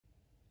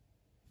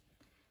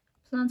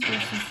Plants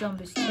vs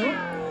Zombies 2.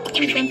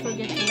 Please don't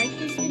forget to like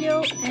this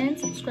video and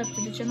subscribe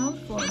to the channel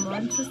for more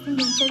interesting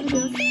gameplay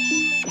videos.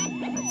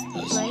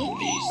 Let's play.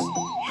 Zombies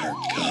are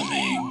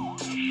coming.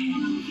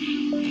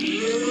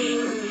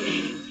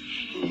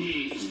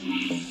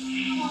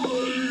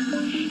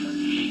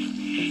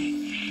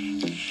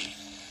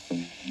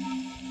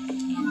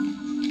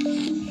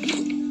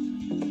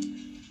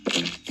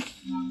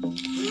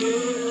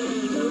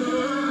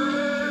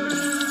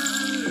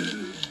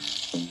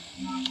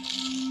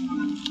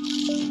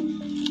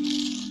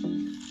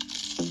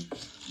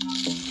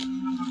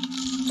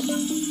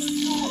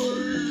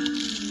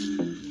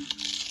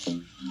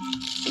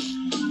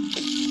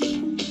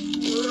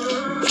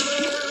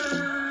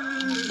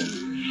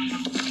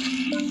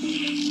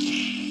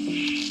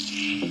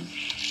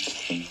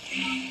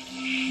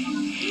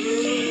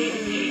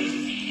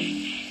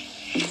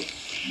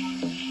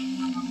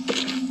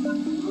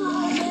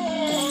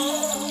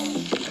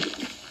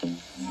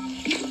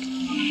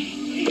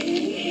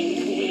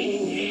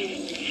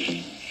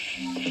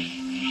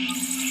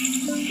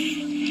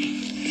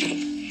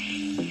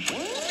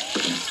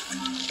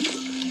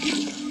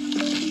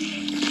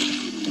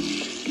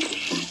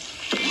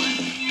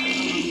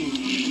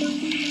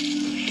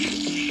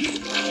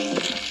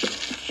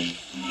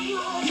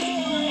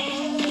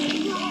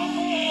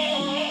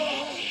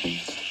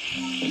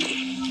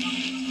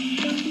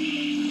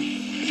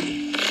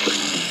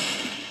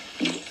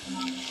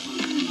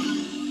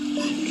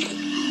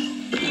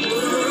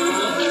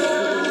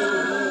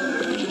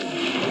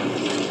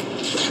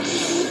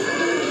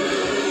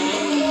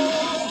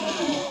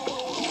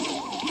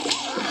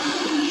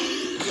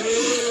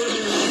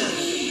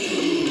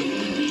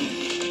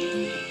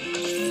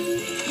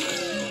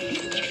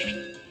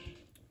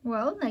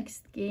 Well,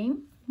 next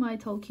game, my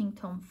talking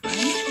Tom friend.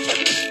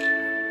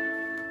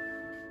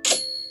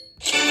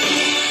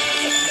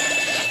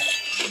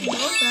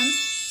 Well done.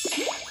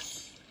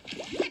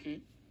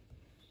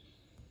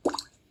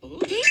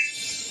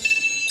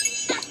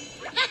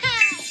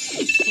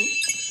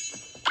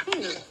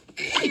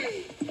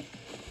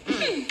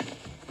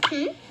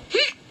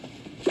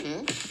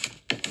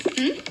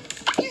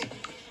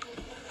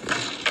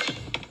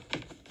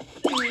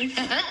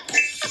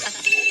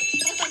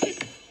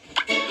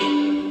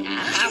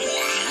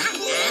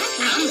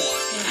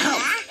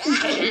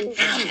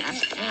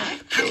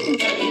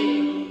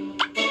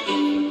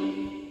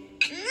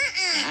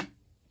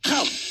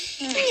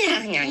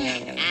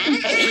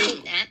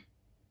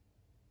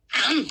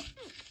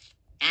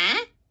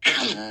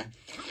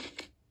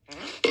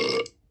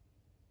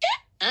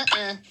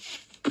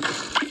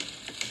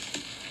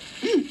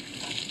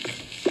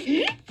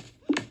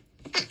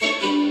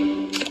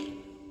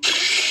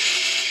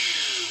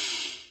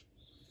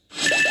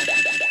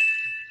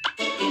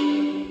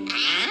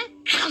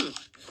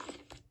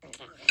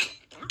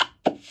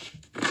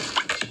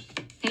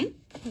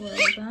 Well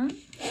done.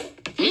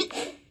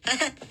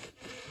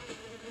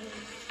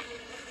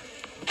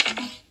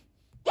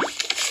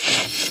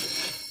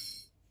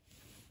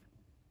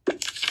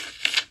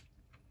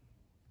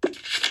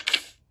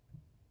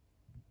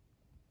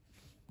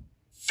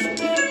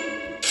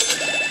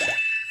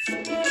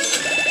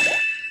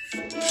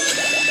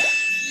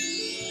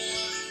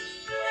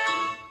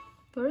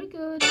 Very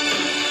good.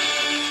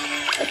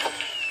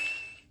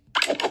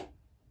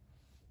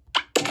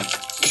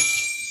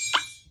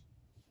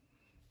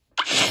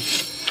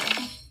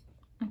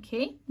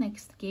 Okay,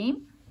 next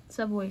game,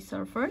 Subway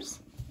Surfers.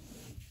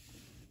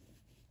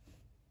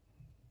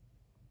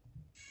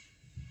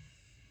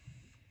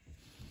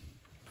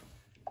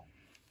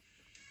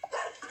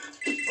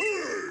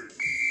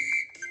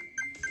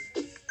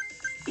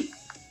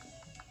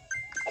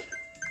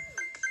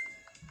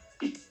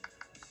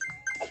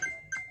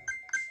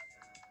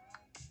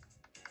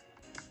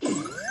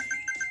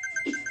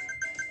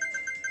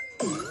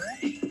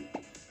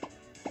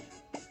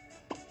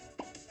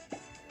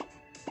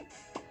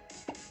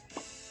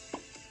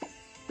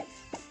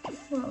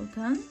 Well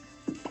done.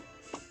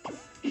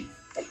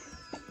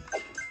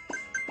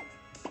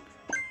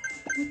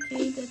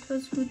 Okay, that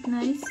was good,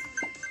 nice.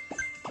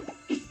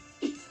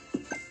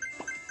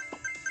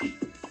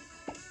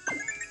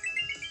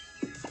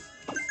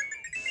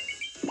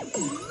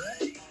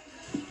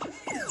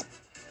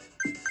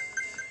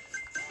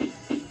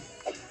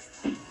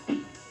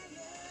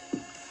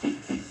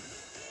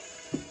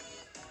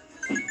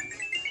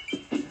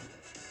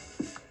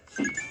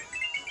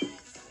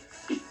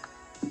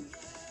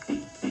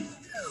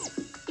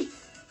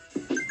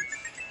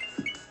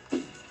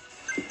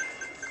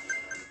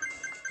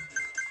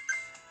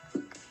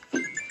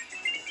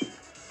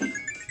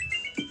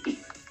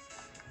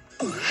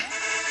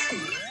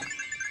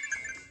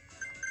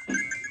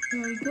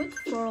 Very good,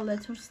 4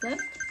 letters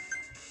left.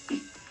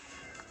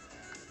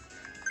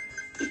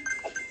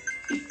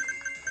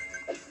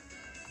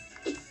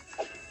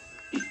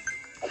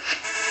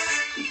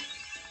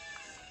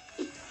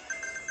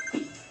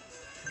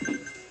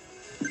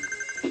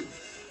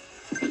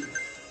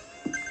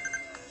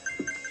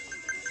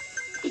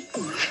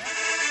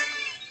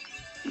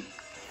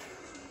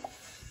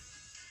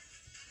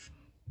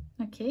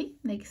 Okay,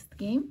 next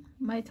game.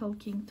 My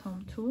Talking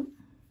Tom 2.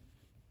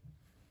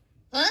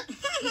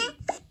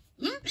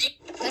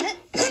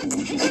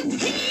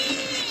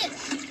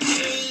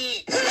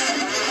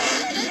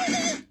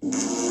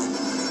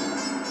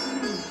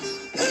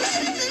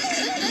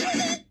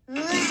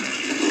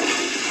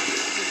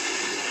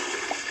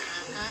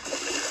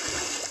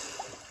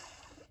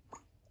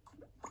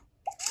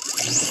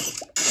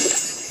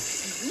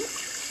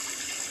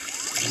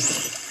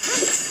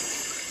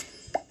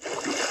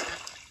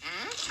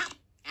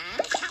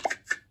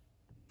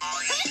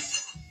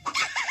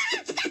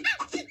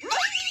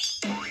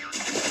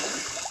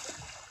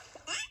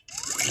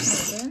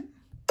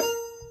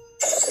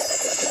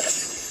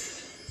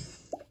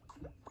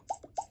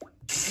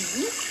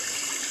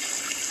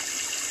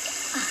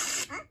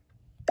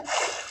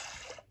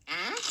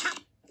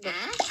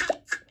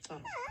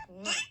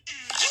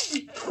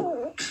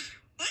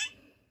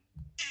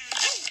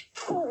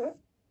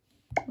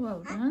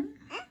 Well done.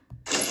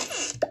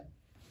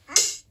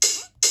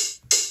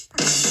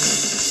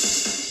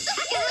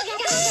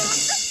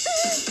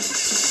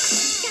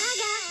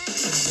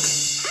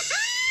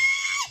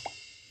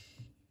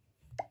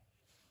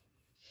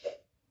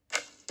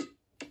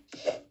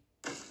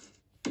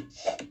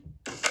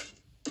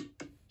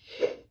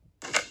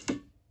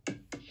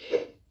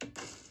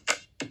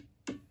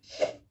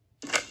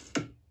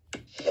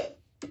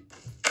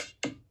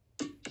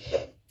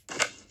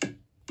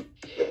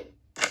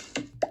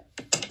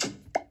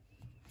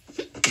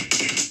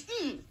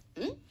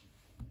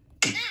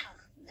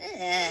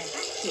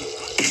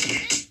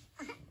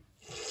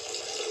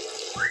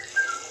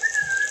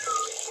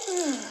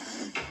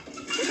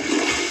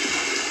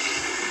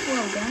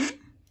 Well done.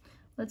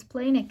 Let's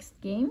play next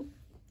game.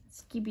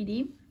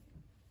 Skibidi.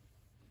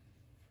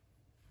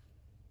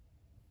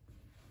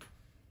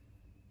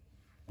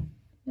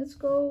 Let's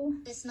go.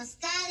 My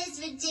style is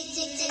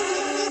ridiculous.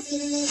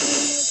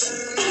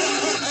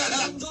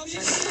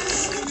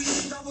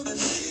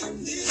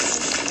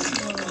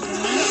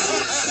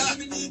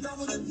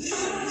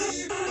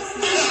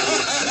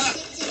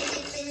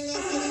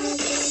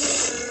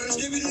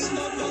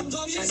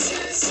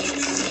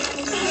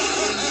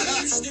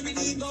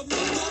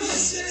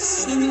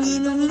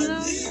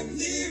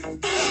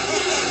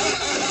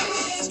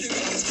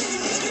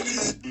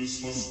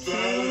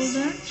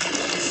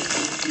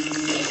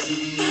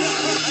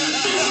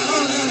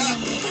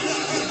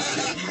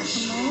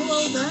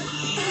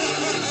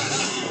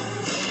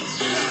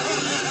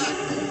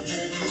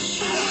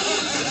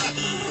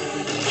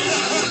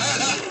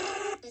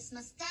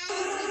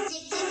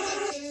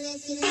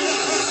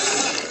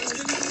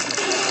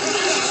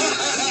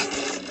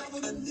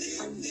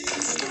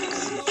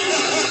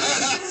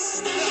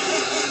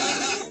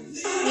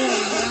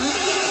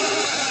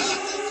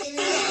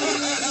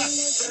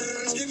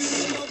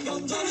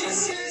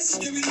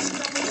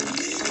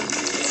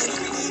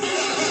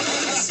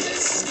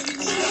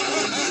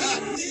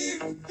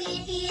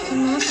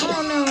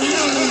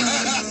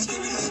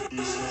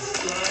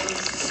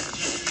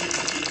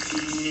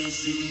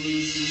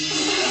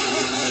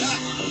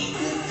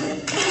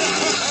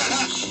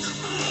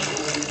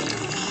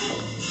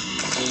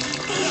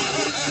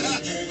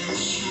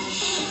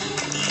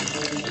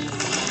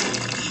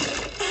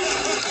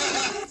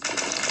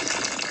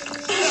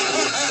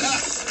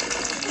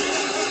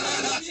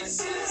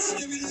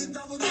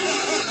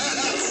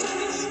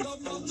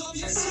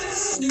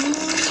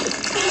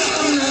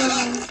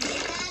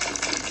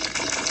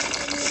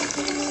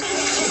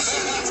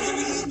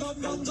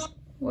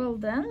 Well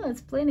done,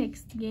 let's play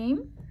next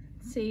game.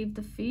 Save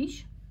the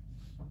fish.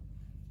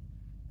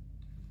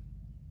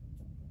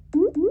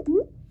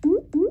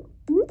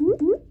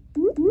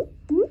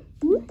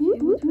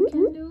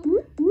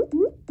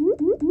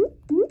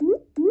 Okay, what we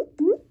can do?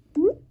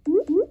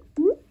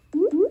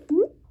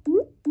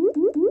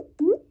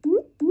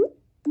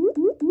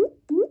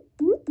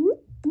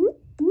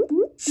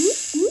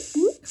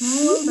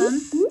 Come on, well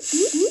done.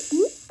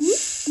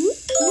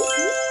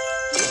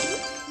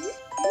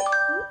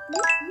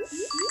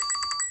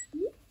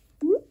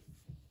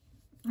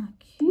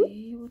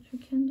 Okay, what we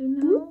can do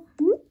now?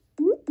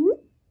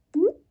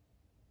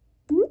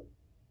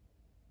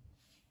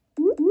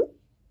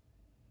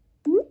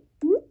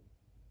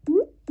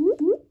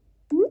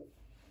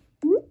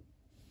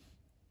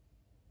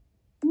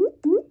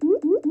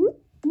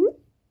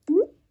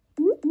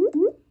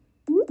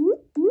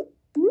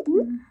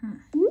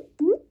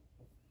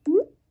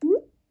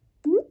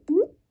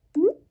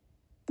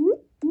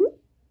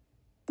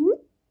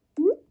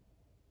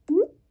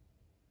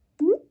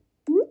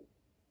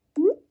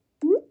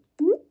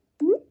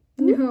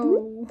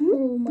 No,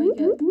 oh my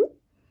god.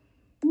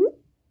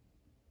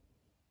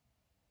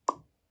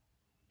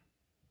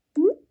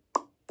 Come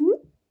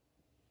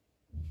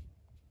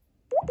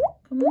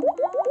on, come on.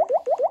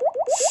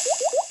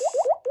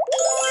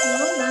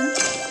 Well done.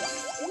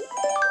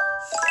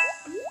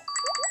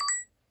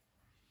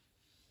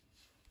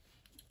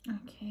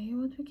 Okay,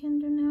 what we can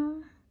do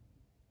now?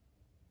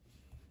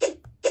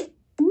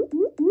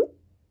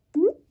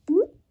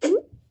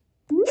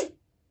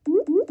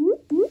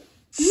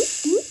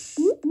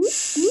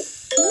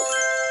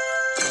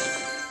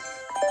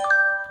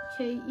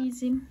 Okay,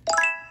 easy.